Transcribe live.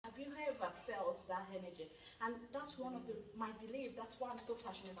reflects that energy. And that's one of my belief, that's why I'm so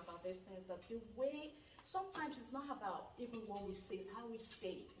passionate about these things, that the way, sometimes it's not about even what we say, it's how we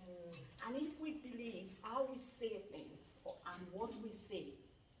say it. And if we believe how we say things and what we say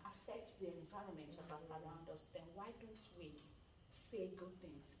affects the environment around us, then why don't we say good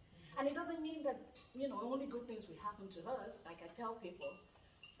things? And it doesn't mean that, only good things will happen to us, like I tell people,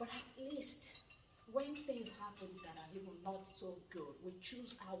 but at least when things happen that are even not so good, we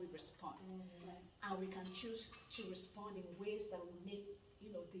choose how we respond. And we can choose to respond in ways that will make,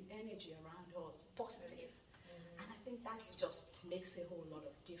 the energy around us positive. And I think that just makes a whole lot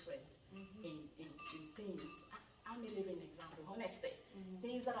of difference in things. I'm a living example, honestly.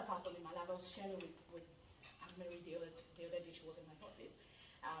 Things that have happened in my life, I was sharing with Anne-Marie the other day, she was in my office.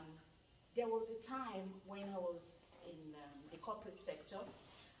 There was a time when I was in the corporate sector,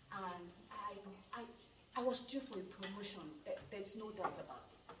 and I was due for a promotion. There's no doubt about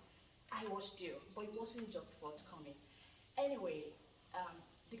it. I was due, but it wasn't just forthcoming. Anyway,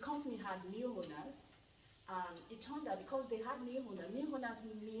 the company had new owners, and it turned out because they had new owners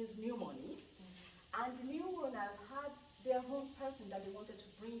means new money, and the new owners had their own person that they wanted to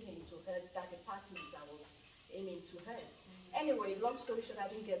bring in to head that department that was aiming to head. Anyway, long story short, I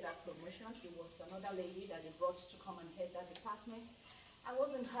didn't get that promotion. It was another lady that they brought to come and head that department. I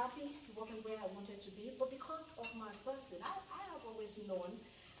wasn't happy. It wasn't where I wanted to be. But because of my person, I have always known,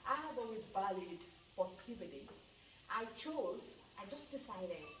 I have always valued positivity. I just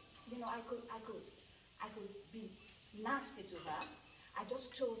decided, I could be nasty to her. I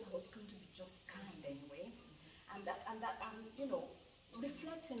just chose I was going to be just kind anyway. And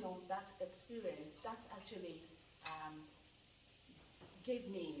reflecting on that experience, that actually gave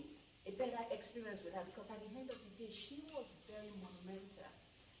me a better experience with her, because at the end of the day, she was very monumental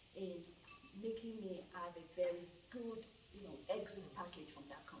in making me have a very good, exit package from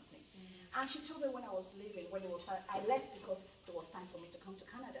that company. And she told me when I was leaving, I left because it was time for me to come to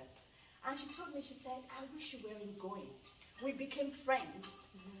Canada. And she told me, she said, I wish you weren't going. We became friends.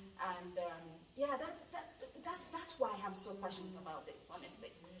 And that's why I'm so passionate about this,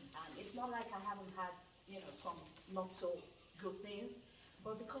 honestly. And it's not like I haven't had, some not so good things,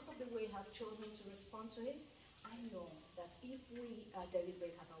 but because of the way I've chosen to respond to it, I know that if we are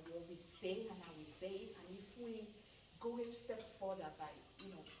deliberate about what we say and how we say it, and if we go a step further by,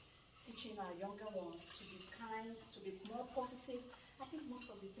 teaching our younger ones to be kind, to be more positive, I think most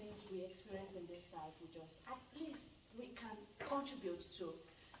of the things we experience in this life, at least we can contribute to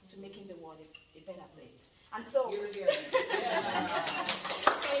making the world a better place. And so, thank you.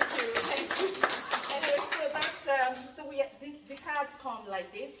 Anyway, so that's the cards come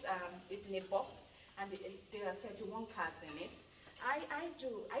like this. It's in a box, and there are 31 cards in it.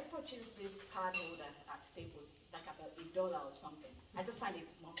 I purchased this card holder at Staples, like about $1 or something. I just find it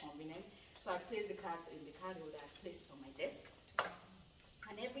more convenient. So I place the card in the card holder. I place it on my desk,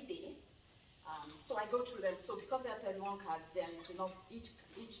 and every day. So I go through them. So because there are 31 cards, there is enough each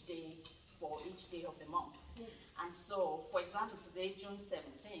day for each day of the month. And so, for example, today, June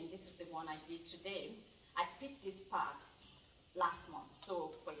 17, this is the one I did today. I picked this pack last month.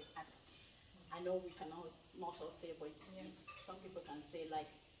 So I know we cannot not all say, but some people can say, like,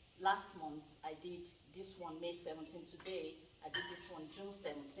 last month I did this one May 17. Today I did this one June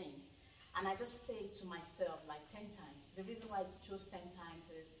 17. And I just say it to myself like 10 times. The reason why I chose 10 times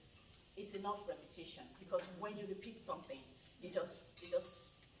is it's enough repetition, because when you repeat something, it just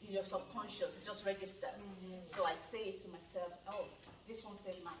in your subconscious, it just registers. So I say it to myself, oh, this one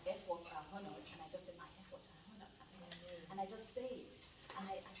says my efforts are honored, and I just say my efforts are honored. And I just say it, and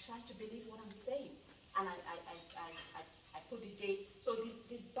I try to believe what I'm saying. And I put the dates. So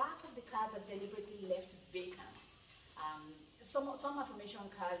the back of the cards are deliberately left vacant. Some affirmation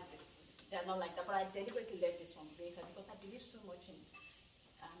cards, they're not like that, but I deliberately left this one vacant because I believe so much in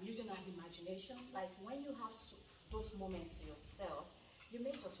using our imagination. Like when you have those moments yourself, you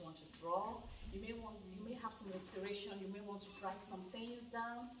may just want to draw. You may have some inspiration. You may want to write some things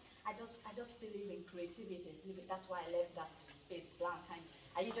down. I just believe in creativity. That's why I left that space blank.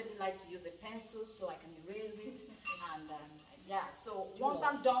 I usually like to use a pencil so I can erase it. And so once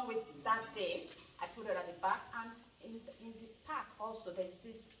I'm done with that day, I put it at the back. And in the pack also, there's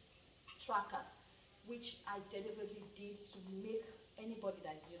this tracker, which I deliberately did to make anybody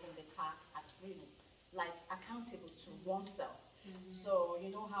that is using the pack accountable to oneself. So you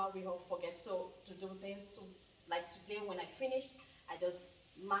know how we all forget to do things. So like today when I finished, I just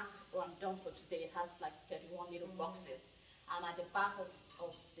marked, I'm done for today. It has like 31 little boxes. And at the back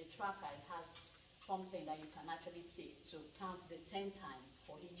of the tracker, it has something that you can actually take to count the 10 times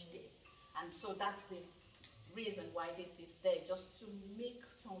for each day. And so that's the reason why this is there, just to make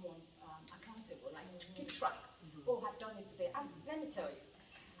someone accountable, like to keep track. Oh, I've done it today. And let me tell you,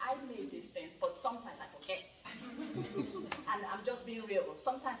 I made these things, but sometimes I forget. And I'm just being real.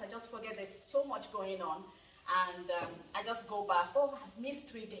 Sometimes I just forget there's so much going on, and I just go back, oh, I've missed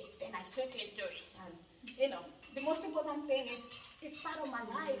 3 days, then I quickly do it. And, you know, the most important thing is it's part of my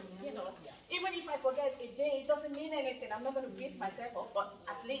life, you know. Even if I forget a day, it doesn't mean anything. I'm not going to beat myself up, but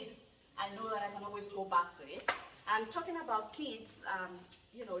at least I know that I can always go back to it. And talking about kids,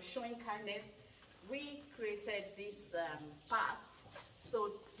 you know, showing kindness, we created these parts.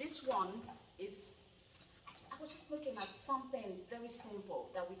 So this one is, I was just looking at something very simple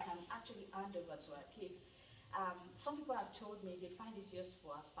that we can actually hand over to our kids. Some people have told me they find it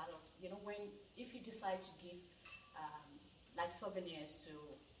useful as part of, you know, if you decide to give like souvenirs to,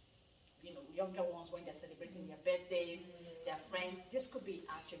 you know, younger ones when they're celebrating their birthdays, their friends, this could be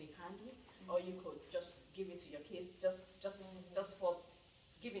actually handy, or you could just give it to your kids just for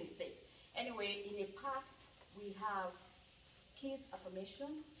giving's sake. Anyway, in a pack we have kids affirmation,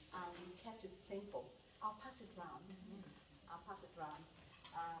 and we kept it simple. I'll pass it round.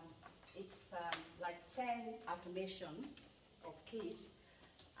 It's like 10 affirmations of kids.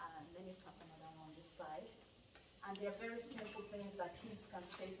 Let me pass another one on this side. And they're very simple things that kids can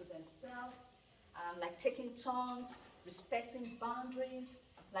say to themselves, like taking turns, respecting boundaries,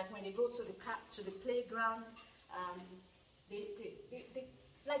 like when they go to the playground.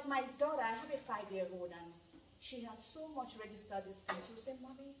 Like my daughter, I have a 5-year-old, and she has so much registered this thing. She will say,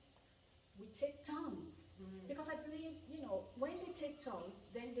 Mommy, we take turns. Because I believe, you know, when they take turns,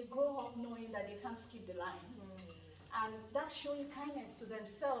 then they grow up knowing that they can't skip the line. And that's showing kindness to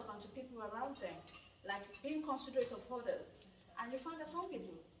themselves and to people around them, like being considerate of others. And you find that some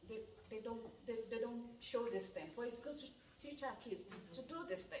people, they don't show these things, but it's good to teach our kids to do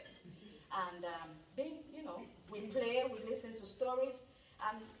these things. And being, you know, we play, we listen to stories,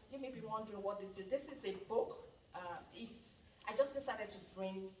 and you may be wondering what this is. This is a book. I just decided to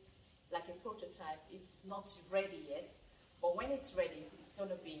bring like a prototype. It's not ready yet, but when it's ready, it's going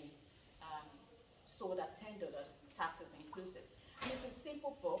to be sold at $10, taxes inclusive. And it's a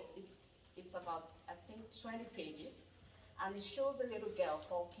simple book. It's about, I think, 20 pages, and it shows a little girl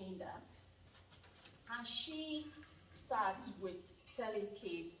called Kinda, and she starts with telling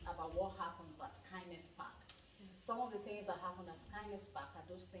kids about what happens at Kindness Park. Some of the things that happen at Kindness Park are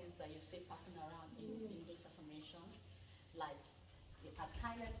those things that you see passing around in those affirmations. Like at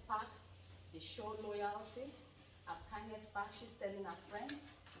Kindness Park, they show loyalty. At Kindness Park, she's telling her friends,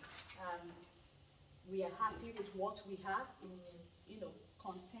 we are happy with what we have, you know,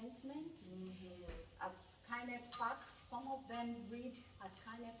 contentment. At Kindness Park, some of them read at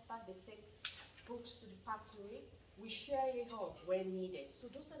Kindness Park, they take books to the park to read. We share a hug when needed. So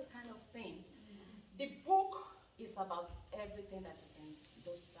those are the kind of things. The book is about everything that is in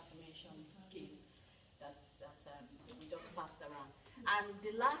those affirmation kits that we just passed around. And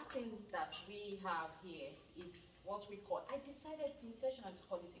the last thing that we have here is what we call, I decided intentionally to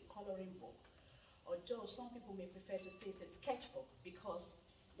call it a coloring book. Although some people may prefer to say it's a sketchbook because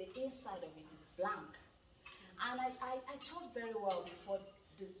the inside of it is blank. And I thought very well before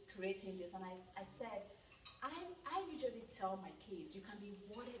creating this, and I said, I usually tell my kids, you can be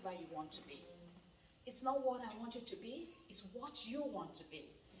whatever you want to be. It's not what I want you to be, it's what you want to be.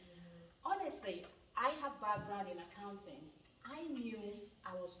 Honestly, I have background in accounting. I knew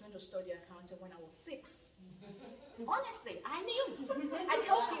I was going to study accounting when I was 6. Honestly, I knew. I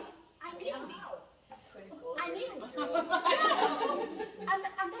tell people, I knew. That's pretty cool. I knew. and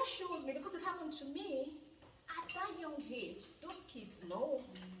that shows me, because it happened to me at that young age. Those kids know.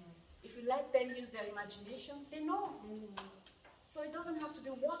 If you let them use their imagination, they know. So it doesn't have to be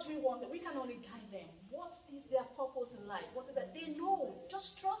what we want. We can only guide them. What is their purpose in life? What is that? They know.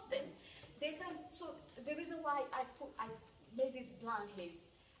 Just trust them. They can. So the reason why I made this blank is,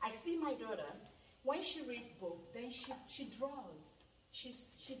 I see my daughter, when she reads books, then she draws. She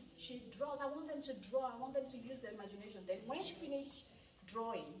draws. I want them to draw. I want them to use their imagination. Then when she finishes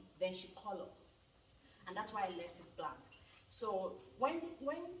drawing, then she colors. And that's why I left it blank. So when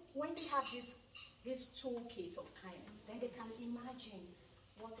they have this toolkit of kindness, then they can imagine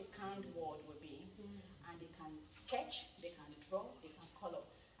what a kind word would be. And they can sketch, they can draw, they can color.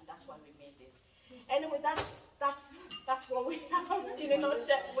 And that's why we made this. Anyway, that's what we have in a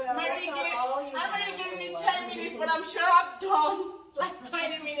nutshell. Well, I'm really giving me 10 minutes, but I'm sure I've done like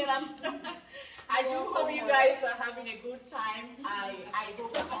 20 minutes. I do hope you guys are having a good time. I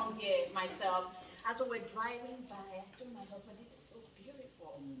hope I come here myself. As we were driving by, I told my husband, this is so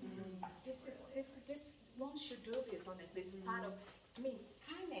beautiful. This one should do this, honestly. It's part of,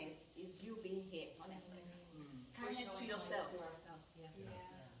 kindness is you being here, honestly. kindness to yourself. Yeah.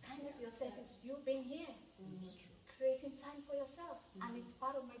 Kindness to yourself is you being here, creating time for yourself, and it's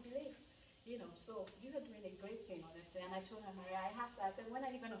part of my belief. So you are doing a great thing, honestly. And I told her, Maria, I asked her, I said, when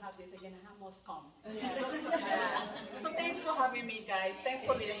are you going to have this again? And I must come. So thanks for having me, guys. Thanks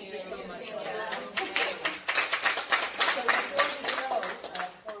for listening so much.